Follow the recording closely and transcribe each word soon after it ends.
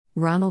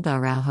Ronald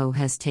Araujo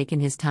has taken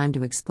his time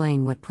to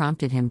explain what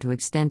prompted him to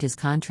extend his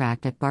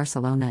contract at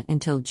Barcelona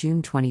until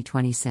June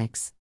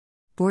 2026.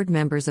 Board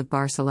members of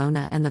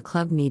Barcelona and the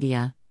club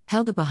media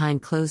held a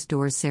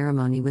behind-closed-doors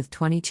ceremony with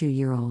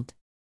 22-year-old.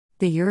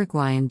 The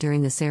Uruguayan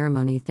during the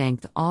ceremony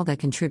thanked all that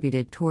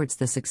contributed towards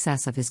the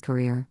success of his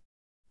career.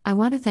 "I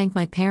want to thank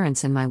my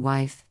parents and my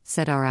wife,"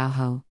 said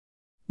Araujo.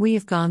 "We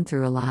have gone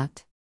through a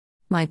lot.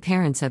 My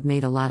parents have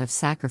made a lot of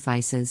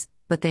sacrifices,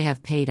 but they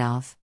have paid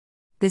off.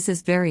 This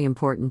is very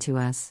important to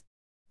us."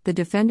 The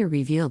defender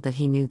revealed that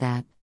he knew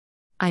that.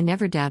 "I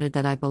never doubted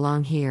that I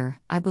belong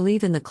here. I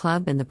believe in the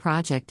club and the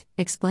project,"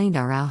 explained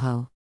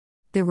Araujo.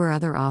 "There were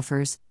other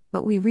offers,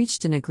 but we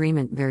reached an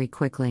agreement very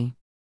quickly.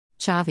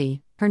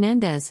 Xavi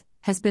Hernandez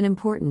has been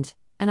important,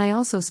 and I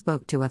also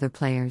spoke to other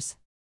players.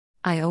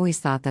 I always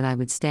thought that I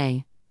would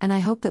stay, and I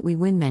hope that we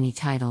win many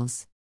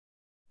titles."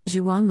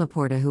 Joan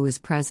Laporta, who was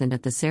present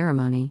at the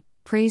ceremony,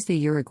 praised the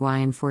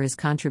Uruguayan for his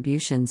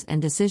contributions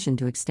and decision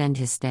to extend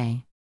his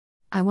stay.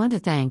 "I want to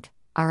thank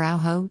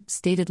Araujo,"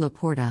 stated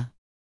Laporta.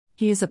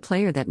 "He is a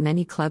player that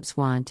many clubs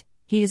want.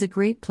 He is a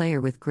great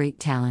player with great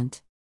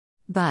talent.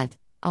 But,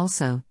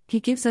 also, he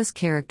gives us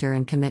character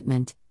and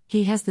commitment.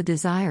 He has the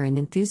desire and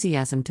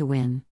enthusiasm to win.